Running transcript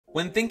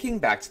When thinking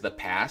back to the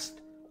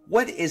past,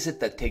 what is it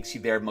that takes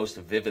you there most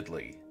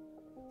vividly?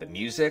 The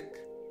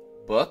music?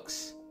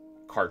 Books?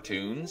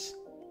 Cartoons?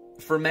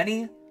 For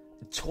many,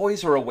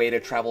 toys are a way to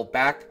travel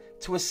back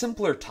to a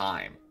simpler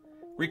time,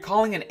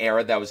 recalling an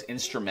era that was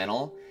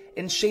instrumental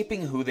in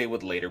shaping who they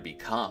would later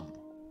become.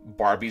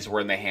 Barbies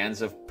were in the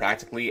hands of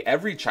practically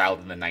every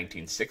child in the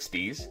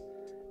 1960s.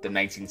 The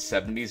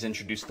 1970s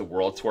introduced the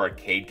world to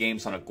arcade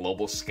games on a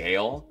global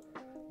scale.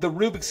 The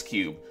Rubik's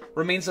Cube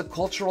remains a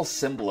cultural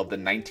symbol of the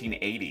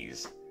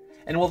 1980s.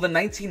 And while the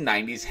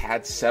 1990s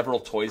had several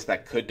toys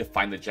that could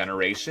define the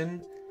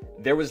generation,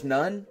 there was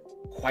none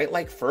quite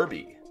like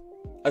Furby.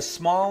 A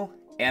small,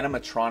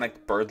 animatronic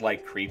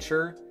bird-like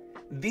creature,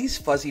 these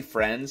fuzzy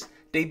friends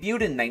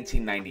debuted in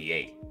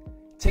 1998,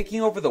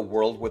 taking over the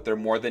world with their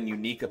more than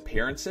unique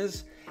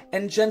appearances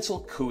and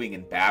gentle cooing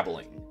and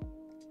babbling.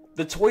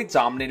 The toy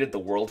dominated the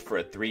world for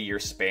a 3-year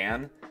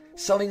span,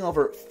 selling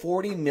over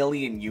 40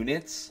 million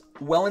units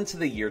well into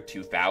the year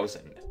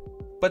 2000.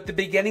 But the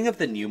beginning of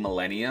the new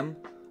millennium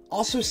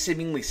also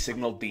seemingly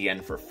signaled the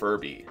end for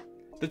Furby,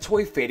 the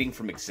toy fading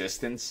from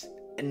existence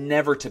and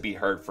never to be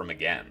heard from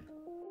again.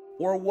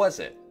 Or was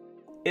it?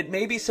 It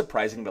may be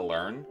surprising to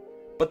learn,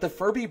 but the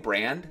Furby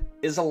brand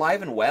is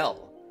alive and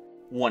well,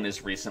 one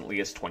as recently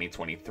as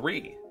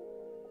 2023.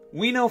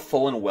 We know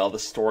full and well the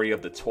story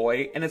of the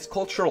toy and its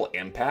cultural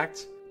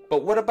impact,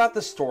 but what about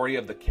the story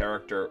of the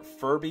character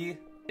Furby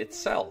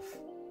itself?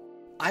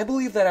 I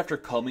believe that after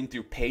combing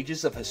through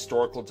pages of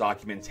historical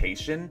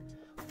documentation,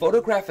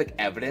 photographic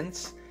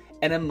evidence,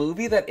 and a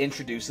movie that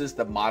introduces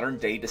the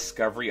modern-day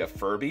discovery of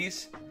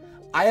Furbies,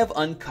 I have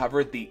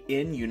uncovered the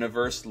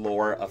in-universe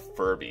lore of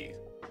Furby.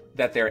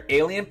 That they're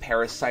alien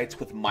parasites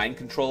with mind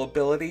control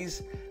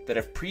abilities that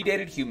have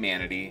predated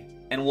humanity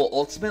and will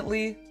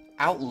ultimately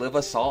outlive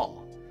us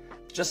all,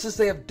 just as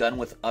they have done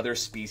with other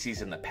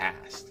species in the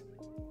past.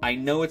 I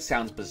know it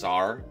sounds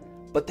bizarre,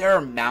 but there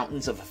are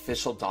mountains of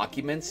official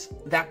documents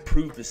that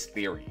prove this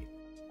theory.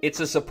 It's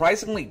a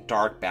surprisingly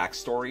dark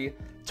backstory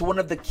to one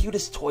of the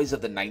cutest toys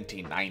of the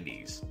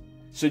 1990s.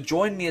 So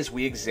join me as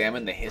we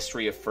examine the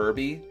history of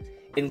Furby,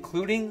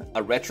 including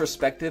a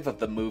retrospective of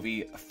the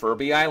movie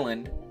Furby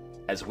Island,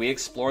 as we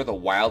explore the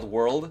wild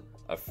world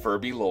of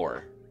Furby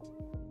lore.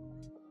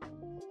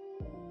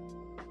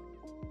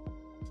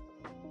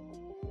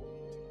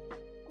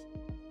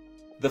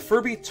 The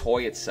Furby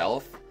toy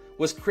itself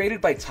was created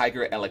by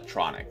Tiger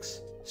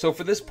Electronics, so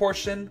for this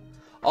portion,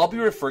 I'll be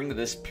referring to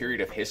this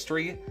period of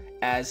history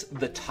as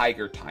the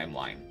Tiger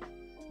Timeline.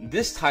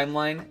 This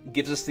timeline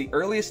gives us the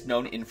earliest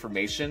known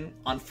information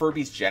on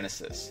Furby's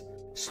genesis,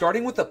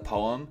 starting with a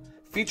poem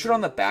featured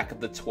on the back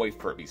of the toy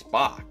Furby's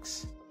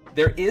box.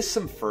 There is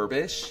some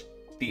Furbish,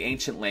 the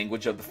ancient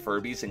language of the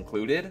Furbies,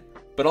 included,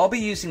 but I'll be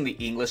using the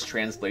English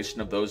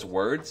translation of those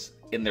words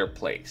in their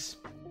place.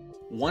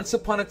 Once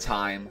upon a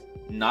time,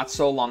 not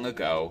so long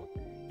ago,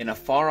 in a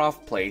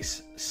far-off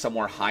place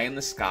somewhere high in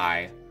the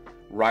sky,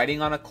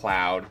 riding on a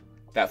cloud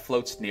that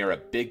floats near a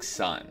big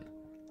sun,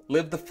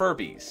 lived the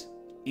Furbies,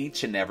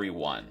 each and every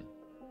one.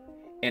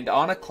 And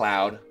on a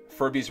cloud,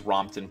 Furbies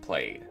romped and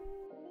played.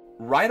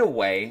 Right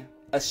away,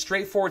 a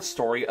straightforward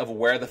story of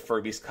where the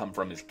Furbies come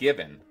from is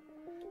given.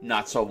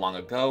 Not so long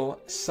ago,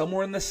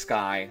 somewhere in the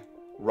sky,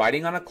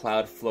 riding on a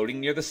cloud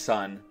floating near the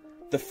sun,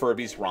 the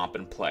Furbies romp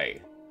and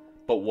play.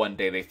 But one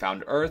day they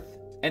found Earth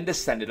and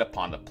descended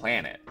upon the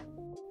planet.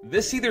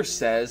 This either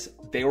says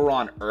they were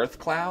on Earth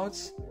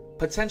clouds,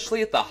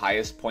 potentially at the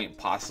highest point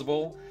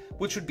possible,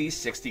 which would be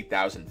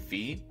 60,000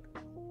 feet,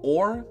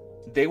 or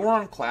they were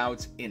on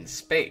clouds in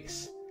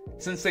space,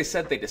 since they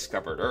said they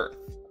discovered Earth.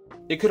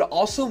 It could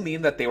also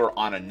mean that they were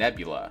on a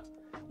nebula,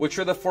 which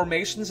are the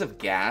formations of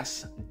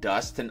gas,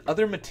 dust, and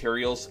other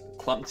materials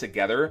clumped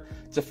together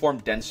to form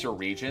denser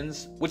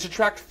regions, which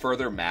attract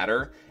further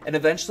matter and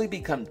eventually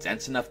become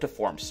dense enough to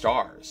form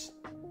stars.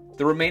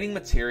 The remaining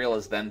material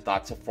is then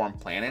thought to form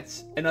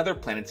planets and other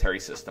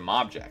planetary system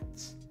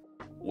objects.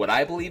 What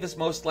I believe is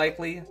most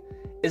likely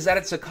is that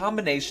it's a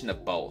combination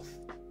of both.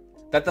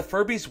 That the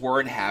Furbies were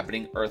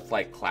inhabiting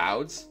Earth-like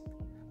clouds,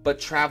 but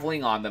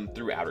traveling on them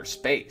through outer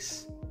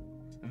space.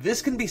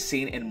 This can be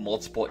seen in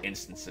multiple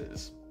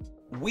instances.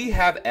 We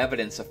have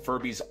evidence of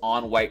Furbies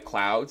on white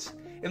clouds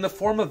in the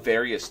form of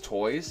various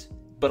toys,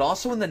 but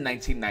also in the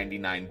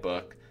 1999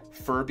 book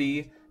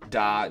Furby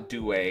Da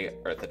Due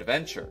Earth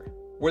Adventure,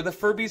 where the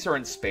Furbies are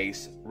in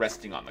space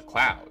resting on the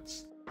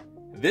clouds.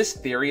 This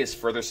theory is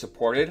further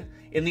supported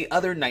in the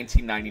other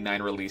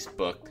 1999 released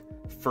book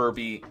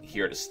Furby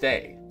Here to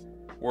Stay,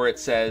 where it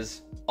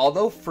says,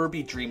 although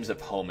Furby dreams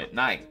of home at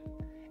night,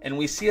 and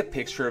we see a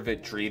picture of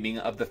it dreaming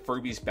of the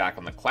Furbies back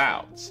on the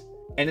clouds.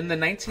 And in the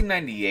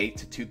 1998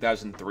 to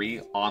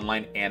 2003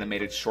 online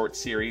animated short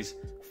series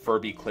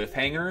Furby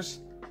Cliffhangers,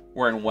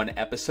 where in one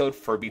episode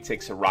Furby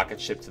takes a rocket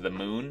ship to the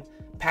moon,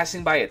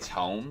 passing by its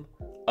home,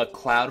 a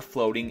cloud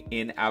floating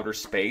in outer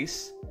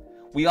space,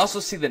 we also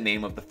see the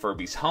name of the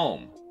Furby's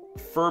home,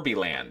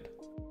 Furbyland,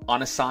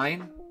 on a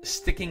sign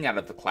sticking out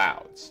of the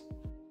clouds.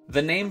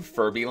 The name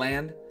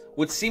Furbyland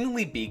would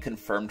seemingly be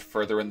confirmed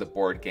further in the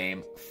board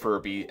game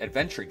Furby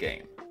Adventure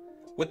Game,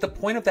 with the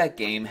point of that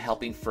game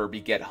helping Furby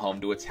get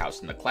home to its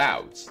house in the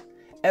clouds,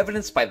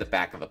 evidenced by the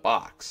back of the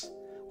box,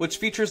 which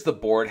features the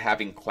board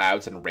having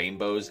clouds and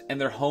rainbows and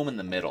their home in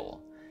the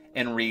middle,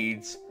 and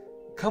reads,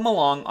 "Come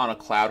along on a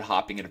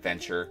cloud-hopping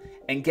adventure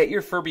and get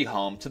your Furby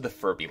home to the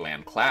Furby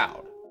Land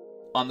cloud.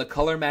 On the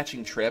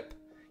color-matching trip,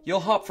 you'll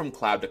hop from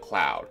cloud to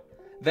cloud,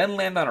 then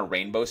land on a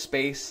rainbow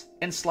space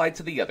and slide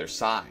to the other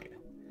side.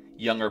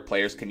 Younger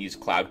players can use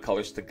cloud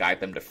colors to guide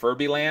them to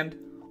Furby Land.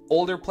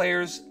 Older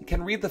players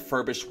can read the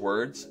Furbish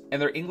words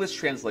and their English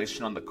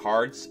translation on the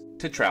cards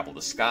to travel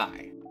the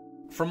sky."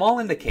 From all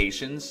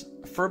indications,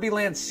 Furby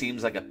Land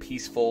seems like a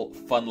peaceful,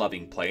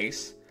 fun-loving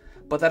place,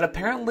 but that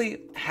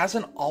apparently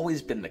hasn't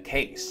always been the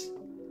case.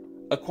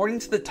 According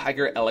to the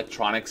Tiger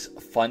Electronics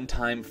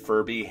Funtime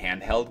Furby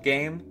handheld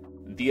game,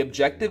 the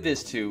objective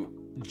is to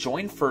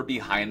join Furby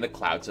high in the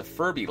clouds of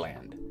Furby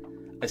Land,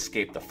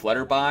 escape the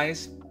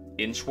flutterbys,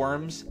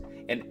 inchworms,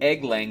 and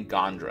egg-laying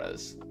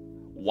gondras.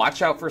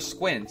 Watch out for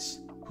squints,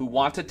 who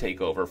want to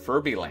take over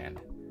Furby Land.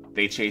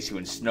 They chase you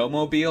in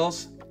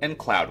snowmobiles and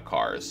cloud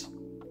cars.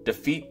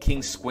 Defeat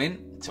King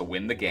Squint to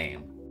win the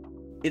game.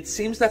 It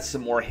seems that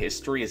some more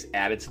history is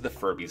added to the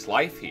Furby's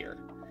life here,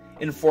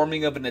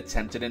 informing of an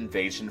attempted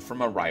invasion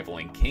from a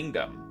rivaling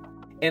kingdom.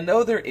 And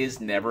though there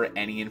is never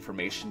any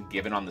information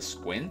given on the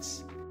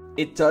squints,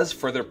 it does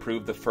further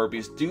prove the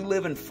Furbies do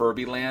live in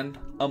Furby Land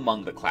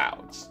among the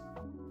clouds.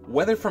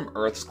 Whether from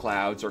Earth's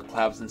clouds or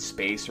clouds in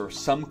space or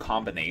some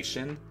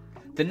combination,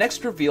 the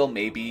next reveal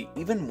may be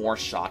even more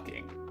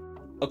shocking.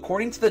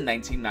 According to the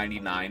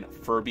 1999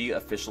 Furby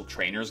Official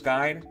Trainer's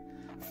Guide,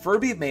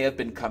 Furby may have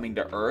been coming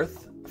to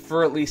Earth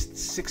for at least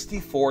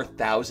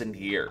 64,000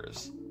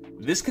 years.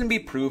 This can be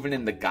proven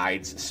in the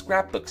guide's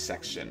scrapbook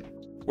section,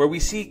 where we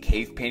see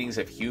cave paintings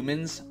of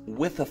humans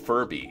with a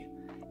Furby,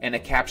 and a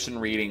caption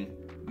reading,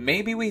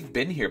 "Maybe we've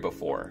been here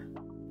before."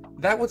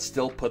 That would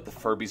still put the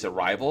Furby's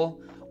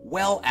arrival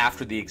well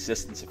after the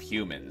existence of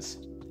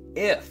humans,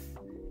 if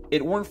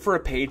it weren't for a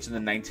page in the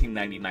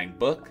 1999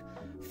 book,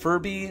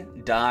 Furby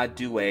Da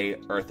Due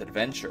Earth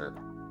Adventure,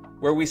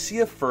 where we see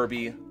a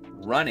Furby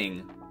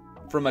running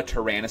from a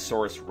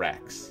Tyrannosaurus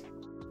Rex.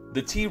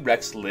 The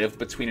T-Rex lived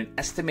between an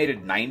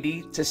estimated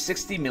 90 to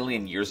 60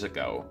 million years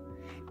ago,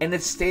 and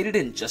it's stated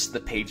in just the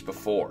page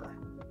before.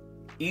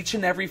 Each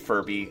and every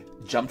Furby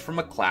jumped from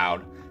a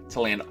cloud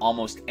to land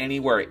almost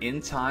anywhere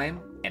in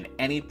time and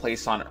any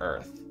place on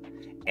Earth.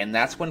 And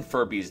that's when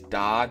Furby's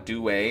Da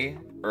Due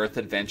Earth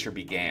Adventure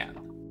began.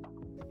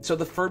 So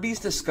the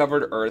Furbies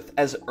discovered Earth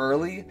as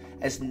early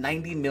as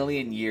 90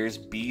 million years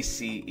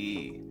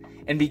BCE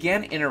and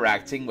began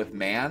interacting with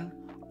man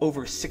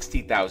over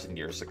 60,000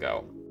 years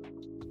ago.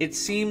 It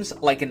seems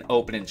like an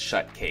open and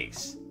shut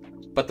case,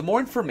 but the more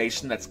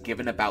information that's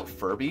given about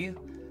Furby,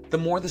 the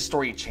more the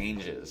story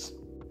changes.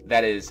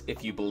 That is,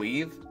 if you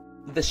believe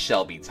the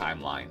Shelby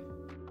timeline.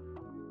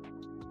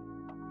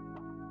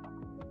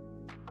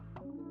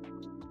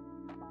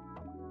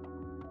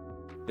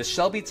 The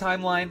Shelby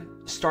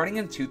timeline, starting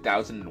in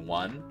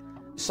 2001,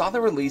 saw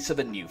the release of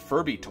a new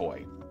Furby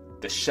toy,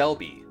 the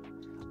Shelby,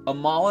 a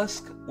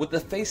mollusk with a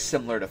face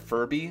similar to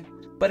Furby,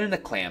 but in a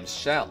clam's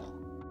shell.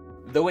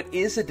 Though it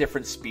is a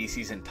different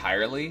species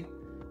entirely,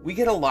 we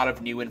get a lot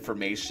of new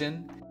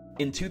information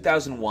in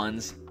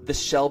 2001's The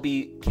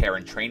Shelby Care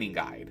and Training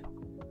Guide.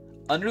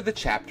 Under the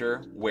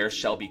chapter Where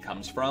Shelby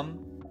Comes From,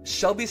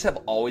 Shelbies have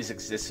always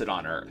existed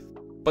on Earth,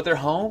 but their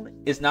home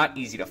is not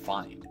easy to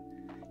find.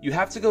 You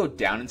have to go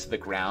down into the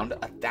ground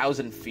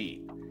 1,000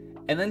 feet,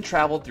 and then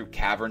travel through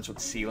caverns with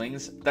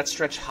ceilings that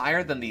stretch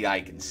higher than the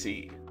eye can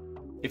see.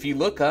 If you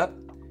look up,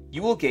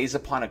 you will gaze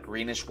upon a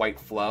greenish-white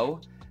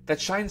flow that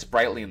shines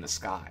brightly in the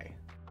sky.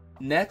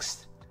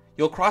 Next,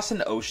 you'll cross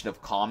an ocean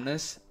of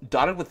calmness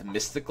dotted with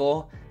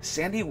mystical,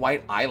 sandy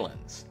white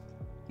islands.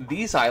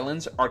 These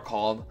islands are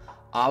called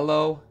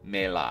Alo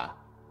Mela,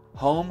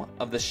 home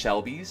of the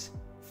Shelbies,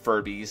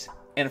 Furbies,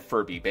 and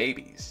Furby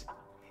babies.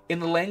 In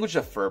the language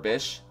of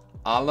Furbish,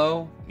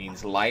 Alo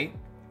means light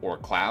or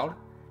cloud,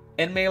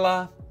 and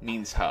Mela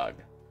means hug.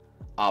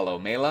 Alo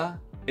Mela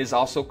is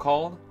also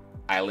called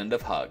Island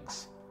of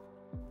Hugs.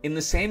 In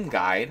the same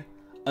guide,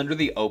 under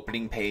the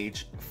opening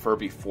page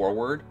Furby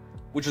Forward,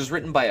 which was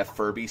written by a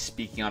Furby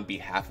speaking on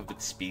behalf of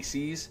its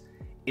species,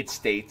 it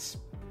states,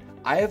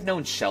 "I have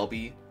known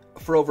Shelby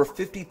for over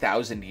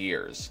 50,000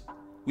 years.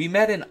 We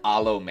met in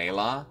Alo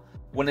Mela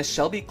when a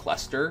Shelby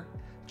cluster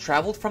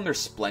traveled from their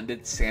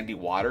splendid sandy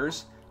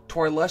waters to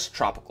our lush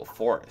tropical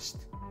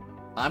forest.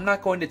 I'm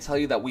not going to tell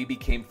you that we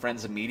became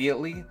friends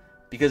immediately,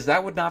 because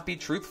that would not be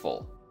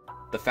truthful.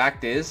 The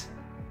fact is,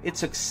 it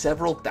took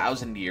several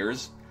thousand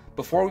years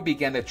before we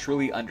began to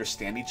truly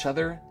understand each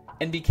other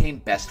and became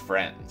best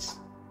friends."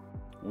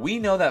 We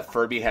know that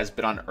Furby has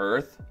been on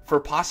Earth for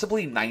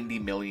possibly 90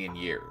 million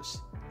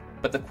years.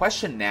 But the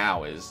question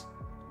now is,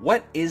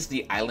 what is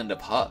the Island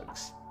of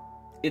Hugs?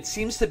 It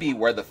seems to be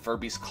where the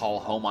Furbies call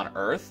home on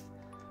Earth,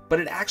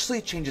 but it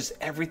actually changes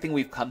everything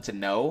we've come to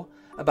know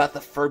about the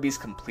Furbies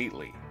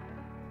completely.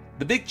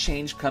 The big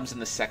change comes in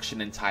the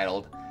section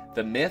entitled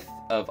The Myth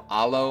of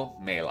Alo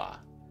Mela,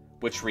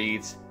 which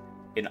reads,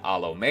 In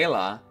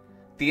Alomela,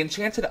 the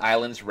enchanted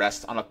islands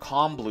rest on a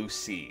calm blue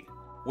sea,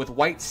 with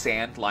white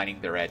sand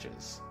lining their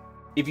edges.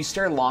 If you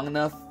stare long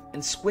enough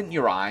and squint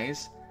your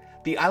eyes,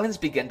 the islands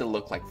begin to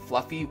look like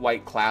fluffy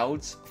white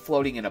clouds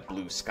floating in a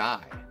blue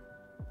sky.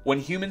 When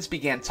humans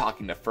began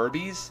talking to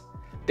Furbies,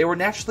 they were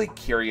naturally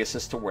curious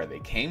as to where they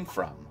came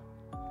from.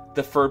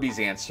 The Furbies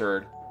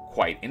answered,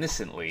 quite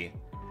innocently,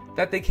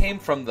 that they came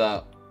from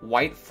the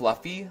white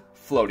fluffy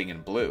floating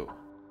in blue,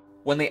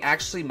 when they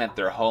actually meant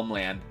their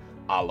homeland,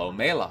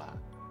 Alomela,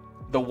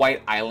 the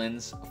white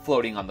islands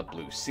floating on the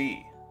blue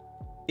sea.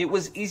 It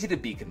was easy to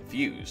be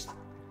confused.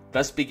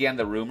 Thus began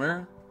the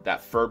rumor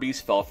that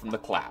Furbies fell from the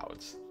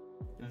clouds.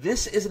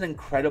 This is an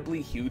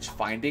incredibly huge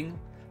finding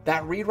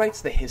that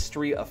rewrites the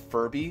history of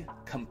Furby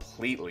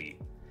completely,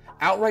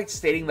 outright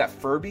stating that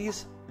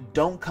Furbies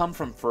don't come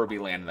from Furby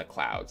land in the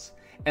clouds,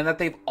 and that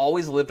they've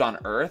always lived on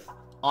Earth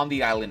on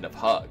the island of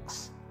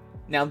Hugs.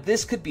 Now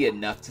this could be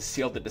enough to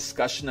seal the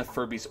discussion of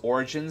Furby's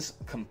origins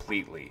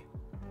completely,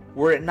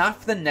 were it not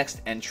for the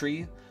next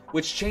entry,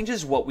 which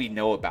changes what we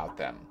know about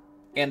them,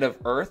 and of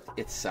Earth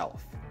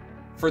itself.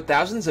 For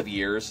thousands of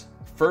years,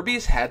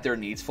 Furbies had their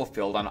needs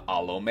fulfilled on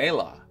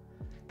Alomela.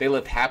 They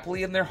lived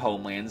happily in their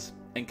homelands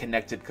and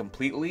connected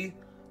completely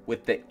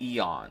with the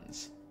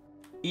Eons.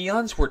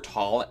 Eons were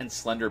tall and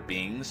slender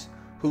beings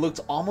who looked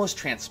almost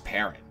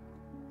transparent.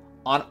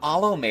 On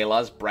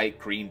Alomela's bright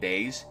green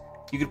days,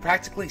 you could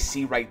practically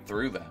see right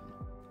through them.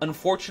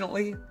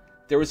 Unfortunately,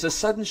 there was a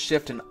sudden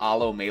shift in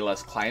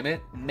Alomela's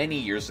climate many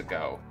years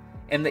ago,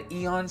 and the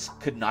Eons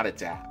could not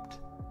adapt.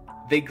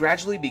 They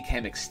gradually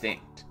became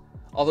extinct,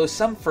 although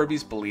some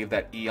Furbies believe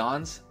that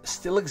Eons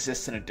still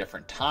exist in a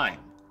different time,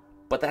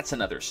 but that's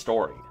another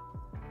story.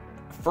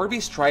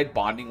 Furbies tried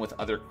bonding with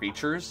other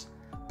creatures,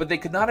 but they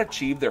could not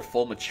achieve their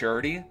full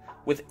maturity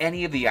with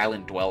any of the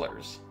island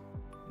dwellers.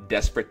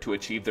 Desperate to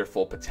achieve their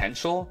full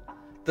potential,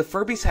 the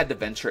Furbies had to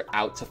venture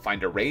out to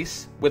find a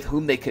race with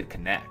whom they could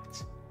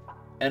connect.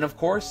 And of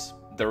course,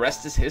 the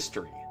rest is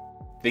history.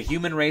 The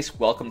human race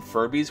welcomed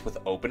Furbies with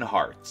open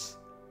hearts.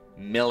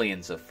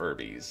 Millions of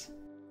Furbies.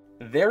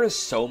 There is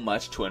so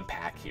much to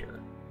unpack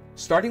here,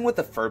 starting with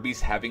the Furbies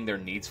having their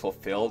needs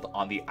fulfilled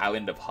on the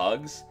island of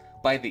Hugs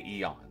by the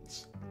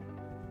Eons.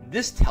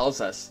 This tells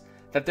us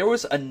that there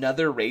was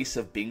another race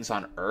of beings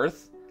on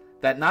Earth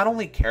that not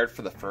only cared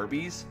for the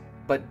Furbies,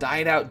 but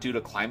died out due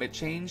to climate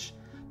change,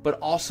 but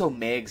also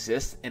may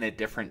exist in a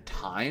different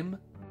time.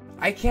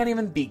 I can't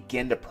even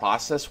begin to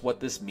process what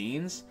this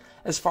means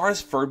as far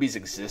as Furby's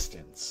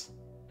existence,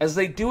 as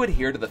they do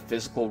adhere to the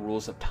physical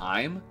rules of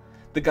time,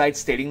 the guide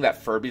stating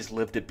that Furbies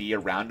live to be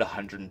around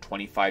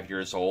 125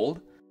 years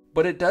old,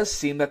 but it does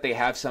seem that they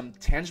have some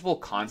tangible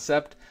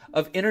concept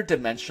of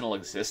interdimensional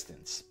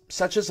existence,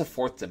 such as a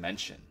fourth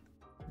dimension.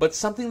 But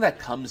something that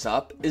comes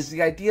up is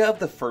the idea of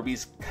the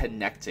Furbies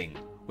connecting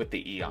with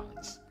the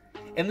Eons.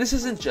 And this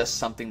isn't just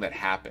something that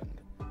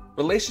happened.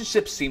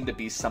 Relationships seem to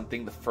be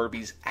something the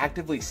Furbies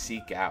actively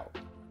seek out.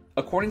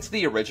 According to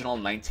the original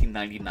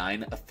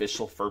 1999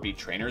 official Furby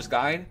Trainer's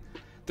Guide,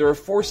 there are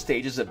 4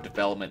 stages of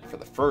development for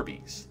the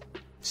Furbies.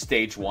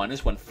 Stage 1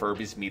 is when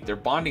Furbies meet their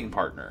bonding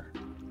partner.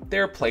 They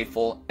are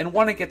playful and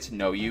want to get to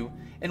know you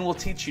and will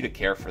teach you to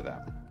care for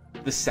them.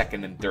 The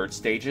second and third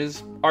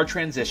stages are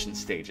transition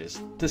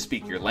stages to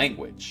speak your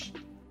language.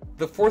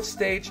 The fourth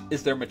stage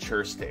is their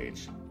mature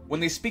stage, when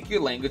they speak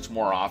your language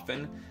more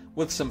often,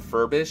 with some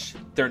Furbish,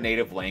 their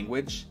native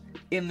language,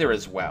 in there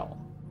as well.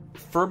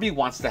 Furby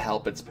wants to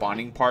help its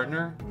bonding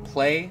partner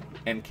play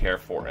and care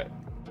for it.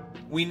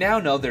 We now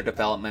know their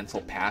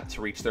developmental path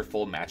to reach their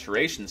full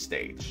maturation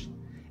stage,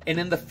 and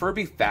in the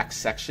Furby Facts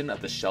section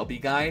of the Shelby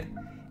Guide,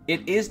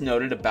 it is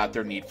noted about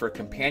their need for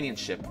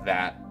companionship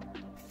that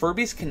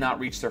Furbies cannot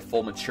reach their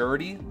full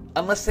maturity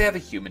unless they have a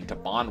human to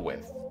bond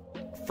with.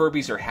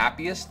 Furbies are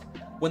happiest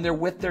when they're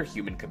with their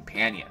human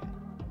companion.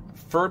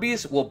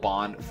 Furbies will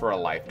bond for a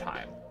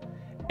lifetime,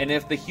 and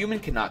if the human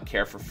cannot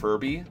care for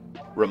Furby,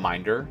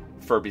 reminder,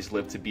 Furbies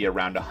live to be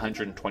around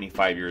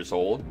 125 years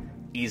old,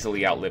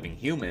 easily outliving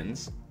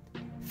humans,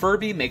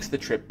 Furby makes the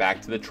trip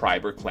back to the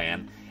tribe or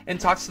clan and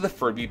talks to the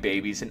Furby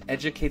babies and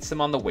educates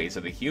them on the ways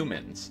of the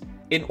humans,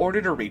 in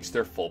order to reach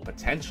their full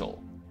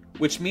potential,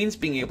 which means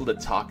being able to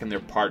talk in their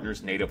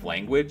partner's native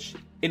language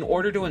in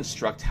order to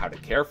instruct how to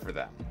care for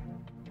them.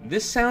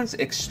 This sounds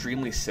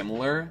extremely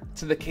similar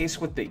to the case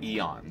with the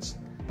Eons,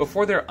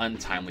 before their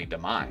untimely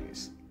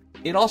demise.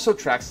 It also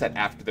tracks that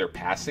after their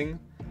passing,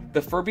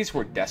 the Furbies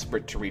were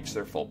desperate to reach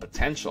their full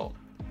potential,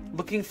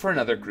 looking for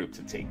another group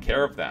to take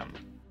care of them.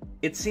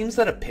 It seems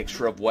that a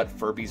picture of what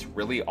Furbies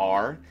really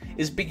are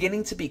is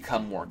beginning to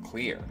become more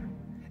clear,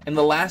 and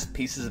the last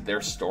pieces of their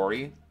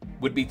story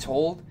would be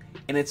told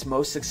in its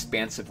most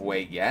expansive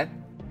way yet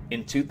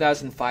in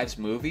 2005's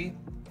movie,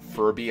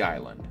 Furby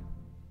Island.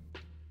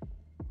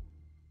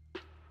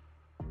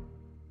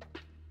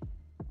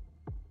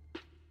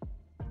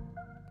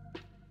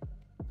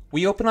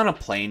 We open on a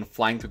plane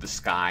flying through the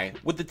sky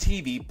with the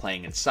TV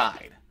playing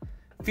inside,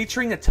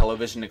 featuring a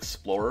television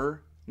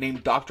explorer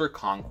named Dr.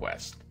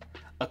 Conquest,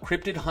 a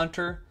cryptid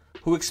hunter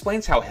who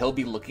explains how he'll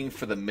be looking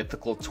for the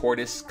mythical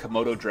tortoise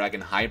Komodo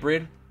dragon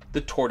hybrid,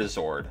 the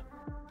Tortozord,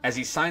 as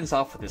he signs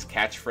off with his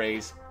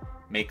catchphrase,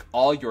 "Make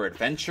all your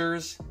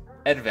adventures,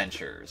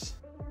 adventures."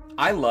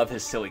 I love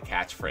his silly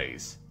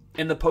catchphrase,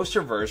 and the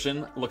poster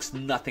version looks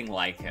nothing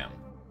like him,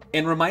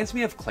 and reminds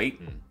me of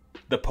Clayton,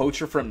 the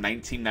poacher from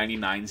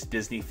 1999's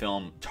Disney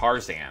film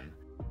Tarzan.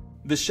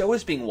 The show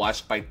is being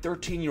watched by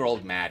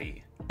 13-year-old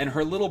Maddie and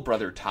her little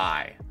brother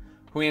Ty,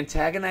 who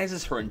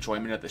antagonizes her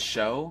enjoyment of the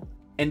show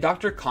and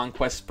Dr.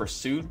 Conquest's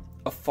pursuit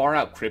of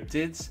far-out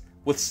cryptids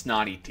with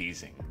snotty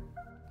teasing.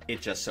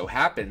 It just so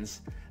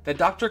happens that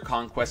Dr.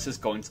 Conquest is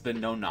going to the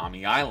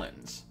Nonami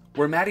Islands,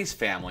 where Maddie's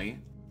family,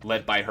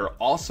 led by her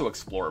also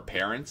explorer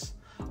parents,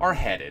 are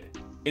headed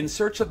in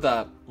search of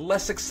the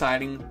less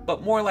exciting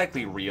but more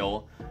likely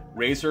real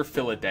razor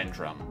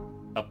philodendron,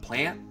 a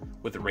plant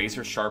with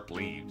razor-sharp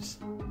leaves.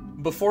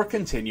 Before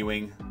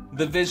continuing,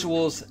 the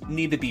visuals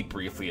need to be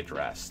briefly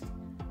addressed.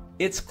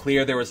 It's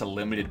clear there was a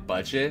limited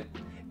budget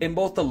in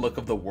both the look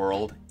of the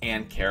world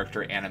and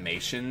character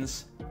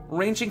animations,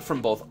 ranging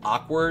from both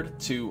awkward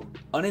to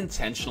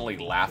unintentionally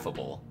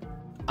laughable.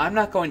 I'm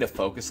not going to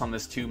focus on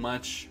this too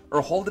much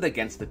or hold it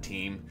against the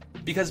team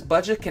because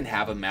budget can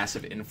have a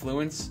massive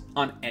influence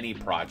on any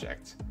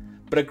project,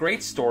 but a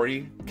great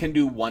story can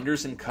do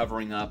wonders in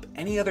covering up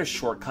any other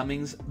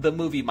shortcomings the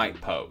movie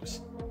might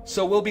pose.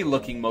 So we'll be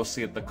looking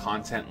mostly at the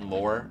content and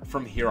lore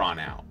from here on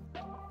out.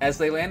 As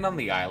they land on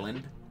the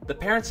island, the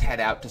parents head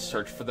out to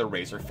search for the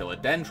razor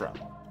philodendron,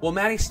 while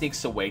Maddie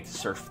sneaks away to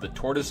search for the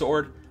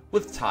Tortozord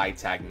with Ty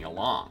tagging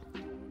along.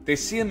 They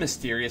see a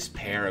mysterious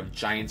pair of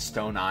giant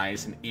stone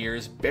eyes and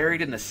ears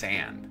buried in the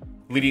sand,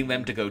 leading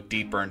them to go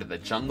deeper into the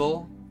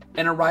jungle,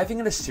 and arriving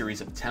at a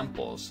series of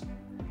temples,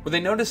 where they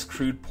notice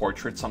crude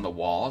portraits on the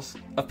walls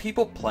of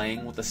people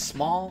playing with a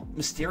small,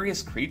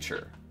 mysterious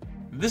creature.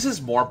 This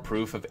is more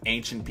proof of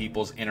ancient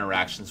people's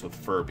interactions with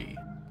Furby,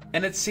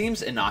 and it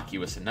seems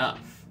innocuous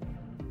enough.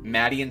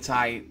 Maddie and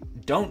Ty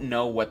don't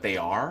know what they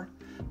are,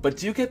 but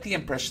do get the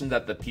impression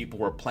that the people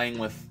were playing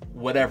with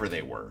whatever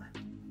they were.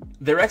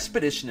 Their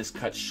expedition is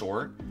cut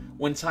short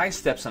when Ty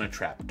steps on a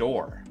trap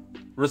door,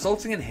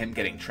 resulting in him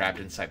getting trapped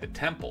inside the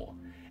temple,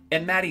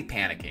 and Maddie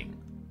panicking,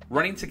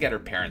 running to get her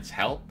parents'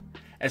 help,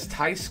 as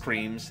Ty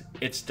screams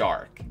it's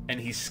dark and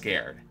he's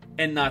scared,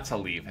 and not to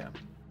leave him.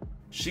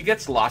 She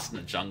gets lost in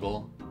the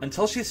jungle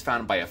until she's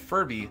found by a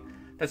Furby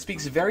that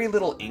speaks very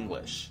little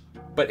English,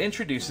 but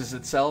introduces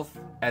itself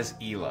as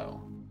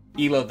Elo.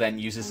 Elo then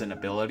uses an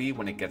ability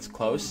when it gets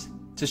close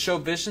to show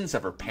visions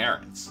of her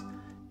parents,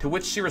 to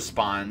which she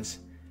responds,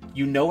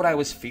 "You know what I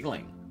was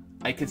feeling.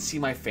 I could see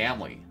my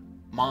family,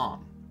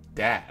 mom,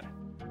 dad."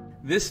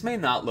 This may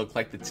not look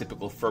like the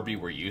typical Furby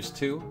we're used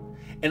to,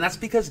 and that's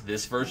because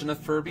this version of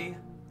Furby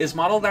is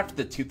modeled after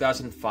the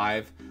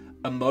 2005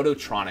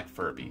 Emototronic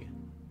Furby,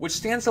 which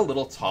stands a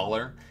little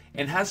taller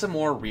and has a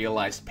more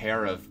realized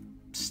pair of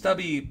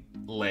stubby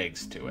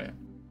legs to it.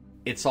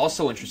 It's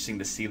also interesting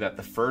to see that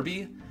the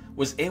Furby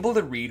was able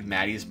to read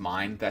Maddie's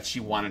mind that she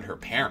wanted her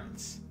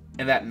parents,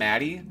 and that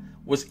Maddie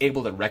was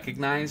able to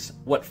recognize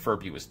what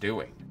Furby was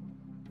doing.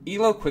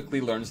 Elo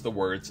quickly learns the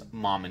words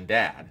mom and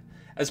dad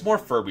as more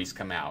Furbies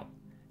come out,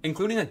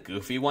 including a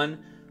goofy one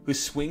who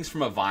swings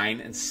from a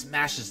vine and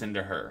smashes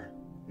into her,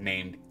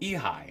 named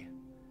Ehi.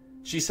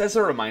 She says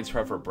it reminds her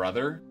of her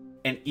brother,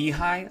 and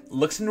Ehi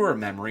looks into her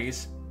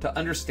memories to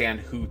understand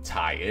who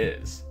Ty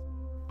is.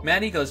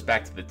 Maddie goes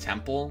back to the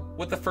temple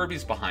with the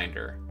Furbies behind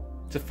her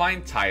to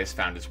find Ty has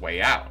found his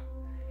way out.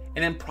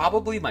 And in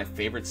probably my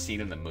favorite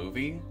scene in the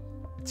movie,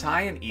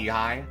 Ty and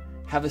Ehi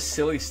have a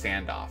silly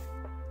standoff,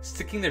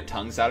 sticking their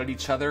tongues out at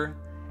each other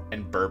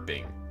and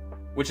burping,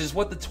 which is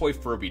what the toy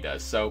Furby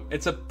does, so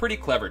it's a pretty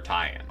clever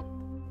tie-in.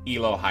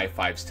 Elo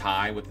high-fives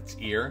Ty with its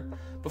ear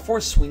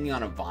before swinging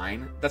on a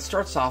vine that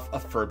starts off a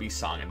Furby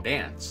song and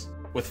dance,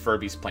 with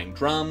Furbies playing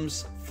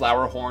drums,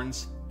 flower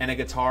horns, and a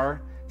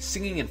guitar,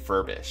 singing in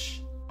Furbish.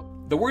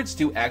 The words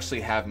do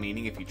actually have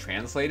meaning if you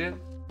translate it,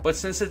 but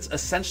since it's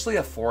essentially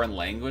a foreign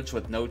language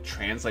with no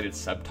translated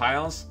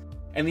subtitles,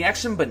 and the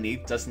action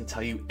beneath doesn't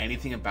tell you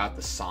anything about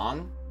the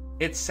song,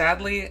 it's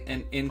sadly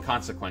an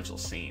inconsequential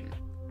scene.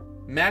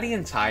 Maddie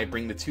and Ty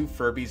bring the two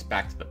Furbies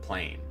back to the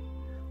plane.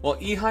 While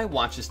Ehi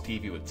watches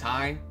TV with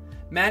Ty,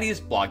 Maddie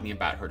is blogging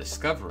about her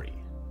discovery.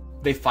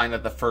 They find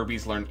that the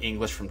Furbies learn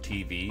English from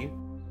TV,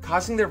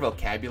 causing their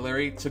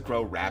vocabulary to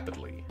grow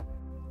rapidly.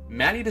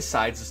 Maddie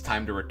decides it's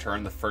time to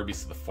return the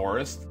Furbies to the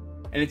forest,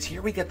 and it's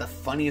here we get the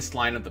funniest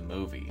line of the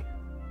movie.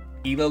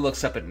 Elo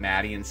looks up at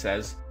Maddie and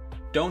says,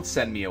 "Don't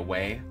send me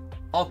away.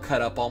 I'll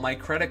cut up all my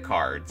credit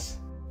cards."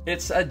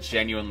 It's a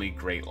genuinely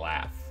great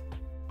laugh.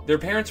 Their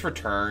parents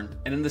return,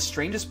 and in the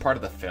strangest part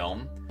of the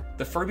film,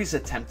 the Furbies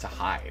attempt to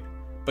hide,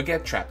 but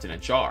get trapped in a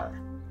jar,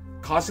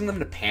 causing them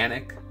to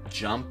panic,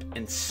 jump,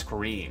 and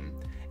scream,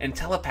 and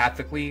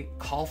telepathically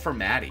call for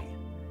Maddie.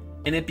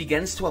 And it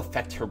begins to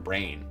affect her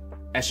brain,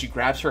 as she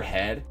grabs her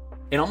head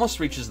and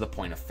almost reaches the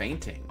point of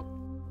fainting.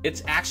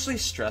 It's actually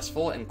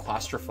stressful and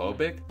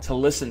claustrophobic to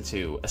listen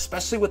to,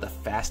 especially with the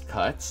fast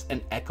cuts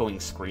and echoing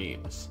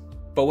screams.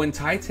 But when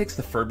Ty takes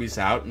the Furbies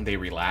out and they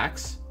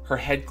relax, her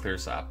head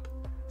clears up,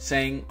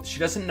 saying she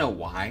doesn't know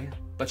why,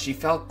 but she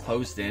felt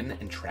closed in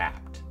and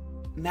trapped.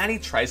 Maddie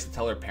tries to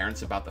tell her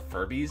parents about the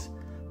Furbies,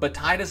 but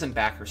Ty doesn't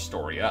back her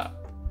story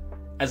up.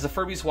 As the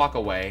Furbies walk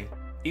away,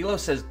 Elo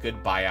says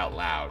goodbye out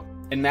loud,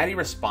 and Maddie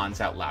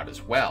responds out loud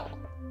as well,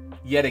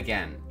 yet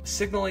again,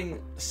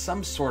 signaling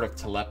some sort of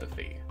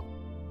telepathy.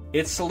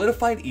 It's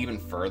solidified even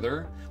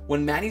further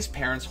when Maddie's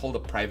parents hold a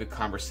private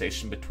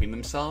conversation between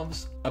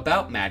themselves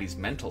about Maddie's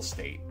mental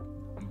state,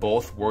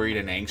 both worried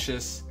and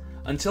anxious,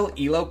 until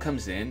Elo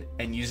comes in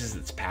and uses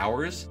its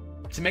powers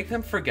to make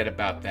them forget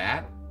about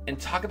that and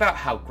talk about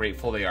how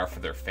grateful they are for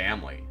their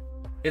family.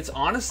 It's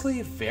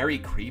honestly very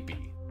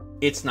creepy.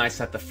 It's nice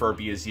that the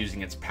Furby is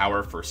using its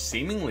power for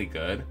seemingly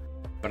good,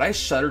 but I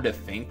shudder to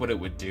think what it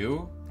would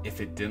do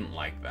if it didn't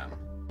like them.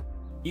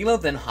 Elo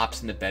then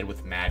hops into bed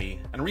with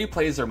Maddie and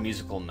replays their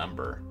musical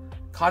number,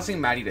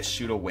 causing Maddie to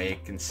shoot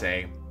awake and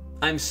say,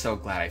 "I'm so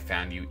glad I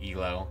found you,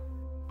 Elo."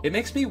 It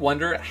makes me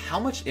wonder how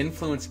much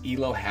influence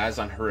Elo has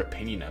on her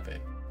opinion of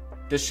it.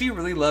 Does she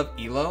really love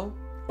Elo,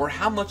 or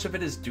how much of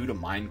it is due to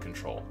mind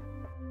control?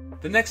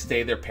 The next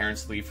day, their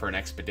parents leave for an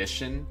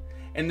expedition,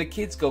 and the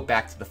kids go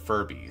back to the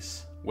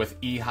Furbies, with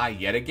Ehi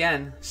yet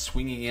again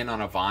swinging in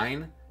on a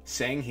vine,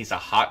 saying he's a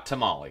hot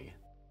tamale.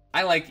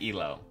 I like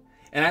Elo,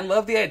 and I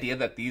love the idea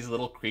that these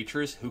little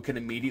creatures who can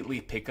immediately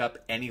pick up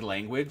any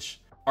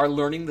language are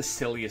learning the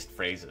silliest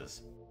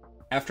phrases.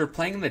 After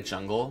playing in the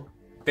jungle,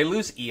 they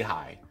lose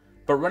Ehi,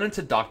 but run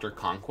into Dr.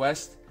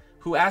 Conquest,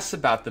 who asks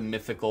about the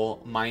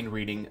mythical,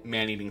 mind-reading,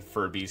 man-eating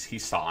Furbies he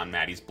saw on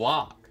Maddie's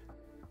blog.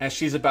 As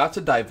she's about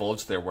to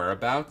divulge their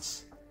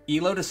whereabouts,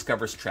 Elo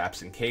discovers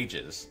traps and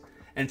cages,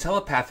 and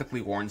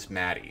telepathically warns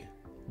Maddie,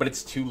 but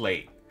it's too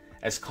late,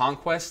 as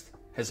Conquest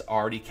has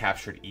already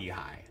captured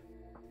Ehi.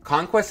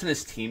 Conquest and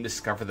his team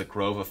discover the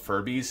grove of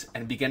Furbies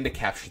and begin to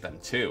capture them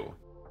too,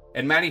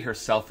 and Maddie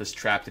herself is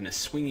trapped in a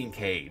swinging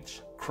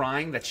cage,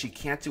 crying that she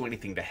can't do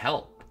anything to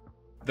help.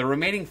 The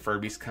remaining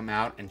Furbies come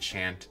out and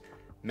chant,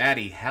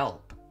 "Maddie,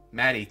 help!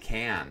 Maddie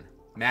can!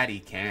 Maddie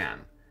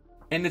can!"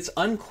 And it's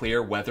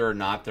unclear whether or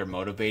not they're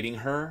motivating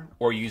her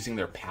or using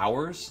their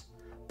powers,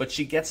 but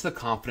she gets the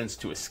confidence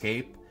to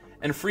escape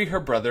and free her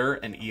brother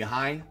and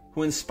Ehi,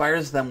 who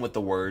inspires them with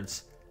the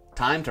words,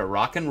 "Time to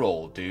rock and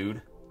roll,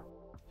 dude."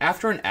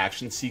 After an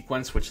action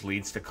sequence which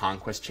leads to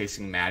Conquest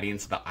chasing Maddie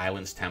into the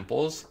island's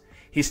temples,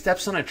 he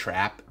steps on a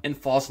trap and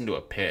falls into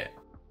a pit.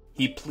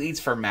 He pleads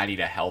for Maddie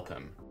to help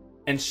him,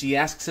 and she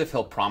asks if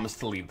he'll promise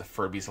to leave the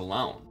Furbies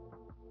alone.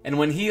 And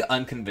when he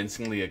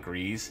unconvincingly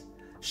agrees,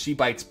 she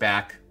bites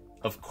back,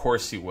 "Of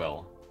course you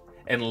will,"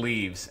 and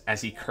leaves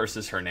as he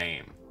curses her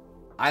name.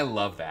 I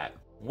love that.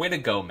 Way to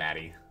go,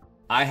 Maddie.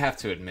 I have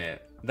to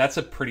admit, that's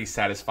a pretty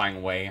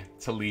satisfying way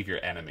to leave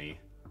your enemy.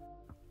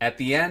 At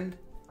the end,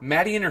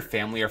 Maddie and her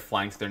family are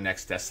flying to their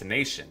next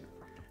destination,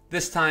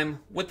 this time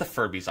with the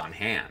Furbies on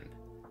hand.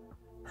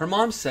 Her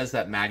mom says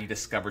that Maddie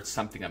discovered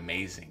something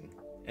amazing,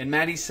 and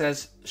Maddie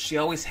says she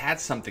always had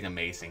something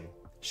amazing,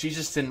 she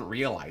just didn't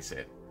realize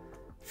it.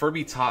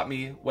 Furby taught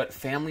me what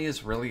family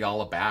is really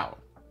all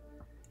about.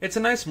 It's a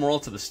nice moral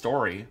to the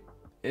story,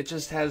 it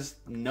just has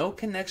no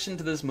connection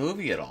to this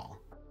movie at all.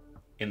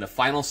 In the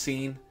final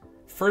scene,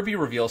 Furby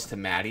reveals to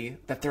Maddie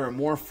that there are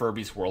more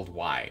Furbies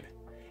worldwide,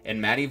 and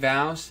Maddie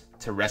vows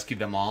to rescue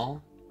them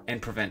all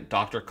and prevent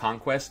Dr.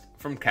 Conquest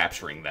from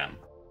capturing them.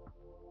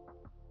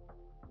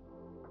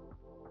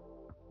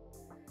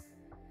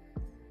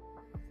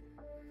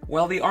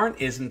 While the art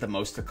isn't the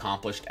most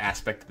accomplished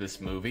aspect of this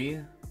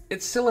movie,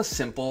 it's still a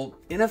simple,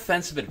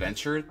 inoffensive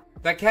adventure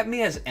that kept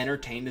me as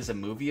entertained as a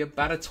movie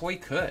about a toy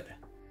could.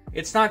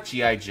 It's not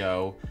G.I.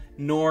 Joe,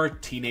 nor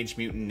Teenage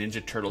Mutant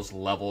Ninja Turtles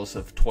levels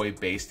of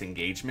toy-based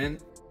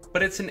engagement,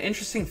 but it's an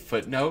interesting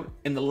footnote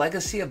in the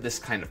legacy of this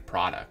kind of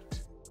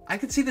product. I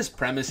could see this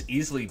premise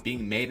easily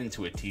being made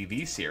into a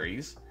TV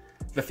series.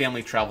 The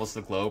family travels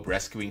the globe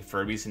rescuing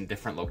Furbies in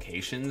different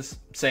locations.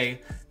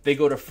 Say, they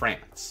go to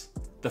France.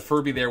 The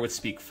Furby there would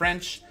speak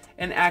French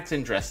and act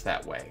and dress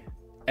that way,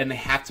 and they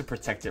have to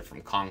protect it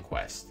from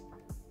Conquest.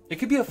 It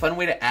could be a fun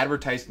way to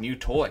advertise new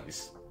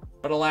toys,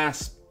 but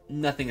alas,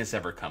 nothing has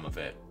ever come of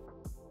it.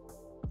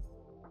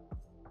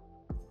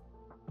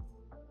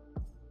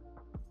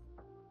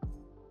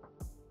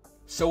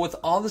 So with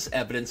all this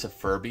evidence of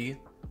Furby,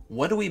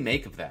 what do we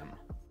make of them?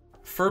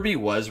 Furby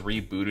was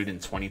rebooted in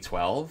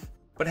 2012,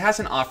 but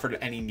hasn't offered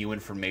any new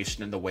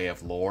information in the way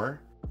of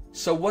lore.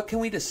 So what can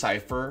we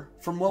decipher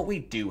from what we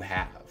do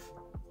have?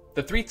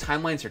 The three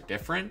timelines are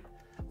different,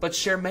 but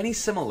share many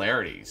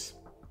similarities.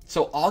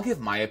 So I'll give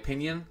my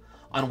opinion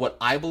on what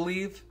I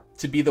believe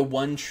to be the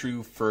one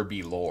true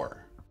Furby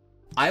lore.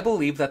 I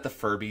believe that the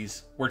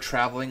Furbies were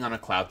traveling on a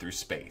cloud through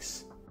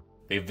space.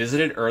 They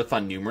visited Earth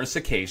on numerous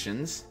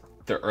occasions,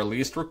 the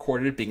earliest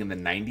recorded being in the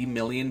 90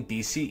 million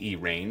BCE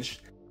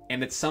range,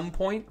 and at some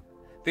point,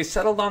 they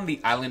settled on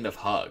the island of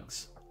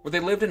Hugs, where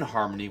they lived in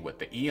harmony with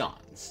the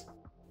eons.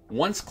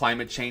 Once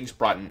climate change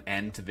brought an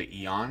end to the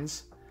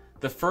eons,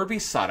 the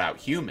Furbies sought out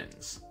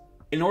humans.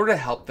 In order to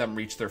help them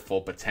reach their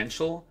full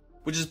potential,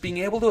 which is being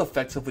able to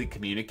effectively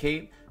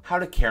communicate how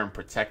to care and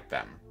protect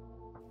them.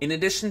 In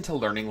addition to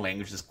learning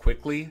languages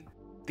quickly,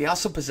 they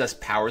also possess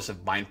powers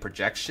of mind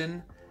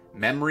projection,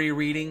 memory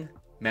reading,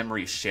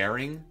 memory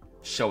sharing,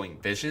 showing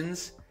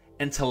visions,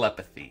 and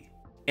telepathy,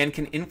 and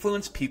can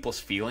influence people's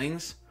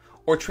feelings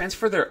or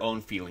transfer their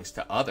own feelings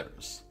to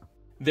others.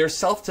 They're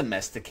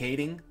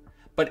self-domesticating,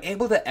 but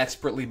able to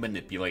expertly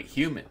manipulate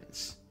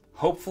humans,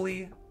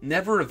 hopefully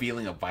never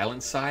revealing a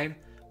violent side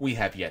we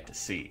have yet to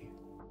see.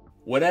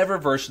 Whatever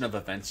version of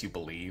events you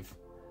believe,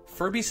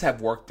 Furbies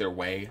have worked their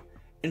way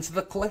into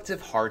the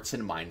collective hearts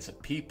and minds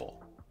of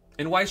people.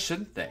 And why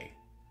shouldn't they?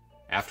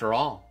 After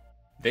all,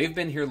 they've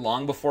been here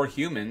long before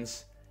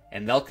humans,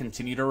 and they'll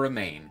continue to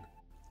remain,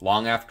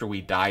 long after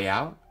we die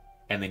out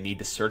and they need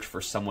to search for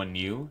someone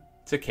new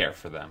to care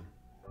for them.